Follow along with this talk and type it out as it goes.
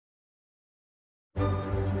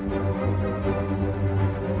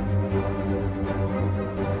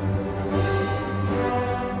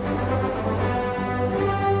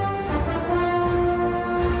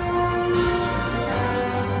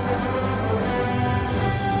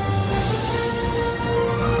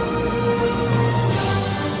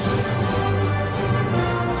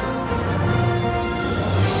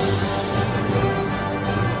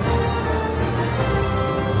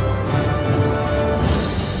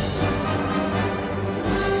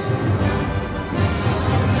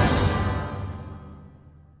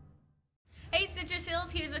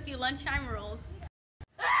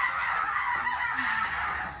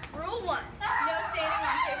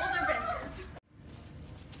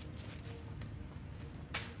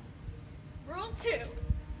Rule 2,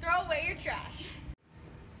 throw away your trash.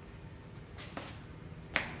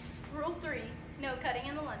 Rule 3, no cutting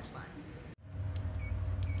in the lunch lines.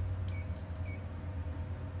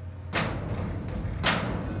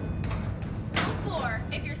 Rule 4,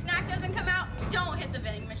 if your snack doesn't come out, don't hit the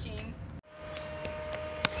vending machine.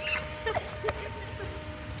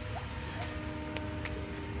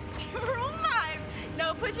 Rule 5,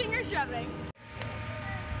 no pushing or shoving.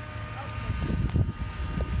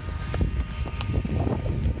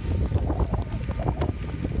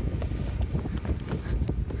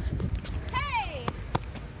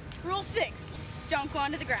 Rule 6, don't go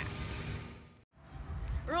onto the grass.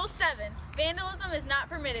 Rule 7, vandalism is not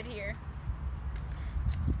permitted here.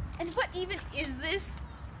 And what even is this?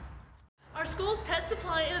 Our school's pet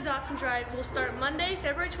supply and adoption drive will start Monday,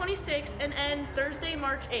 February 26th and end Thursday,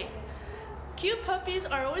 March 8th. Cute puppies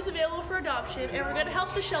are always available for adoption, and we're going to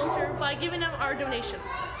help the shelter by giving them our donations.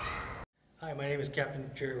 Hi, my name is Captain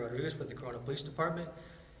Jerry Rodriguez with the Corona Police Department,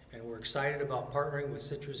 and we're excited about partnering with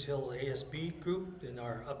Citrus Hill ASB Group in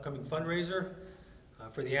our upcoming fundraiser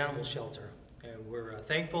for the animal shelter. And we're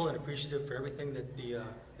thankful and appreciative for everything that the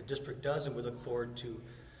district does, and we look forward to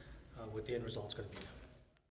what the end result's going to be.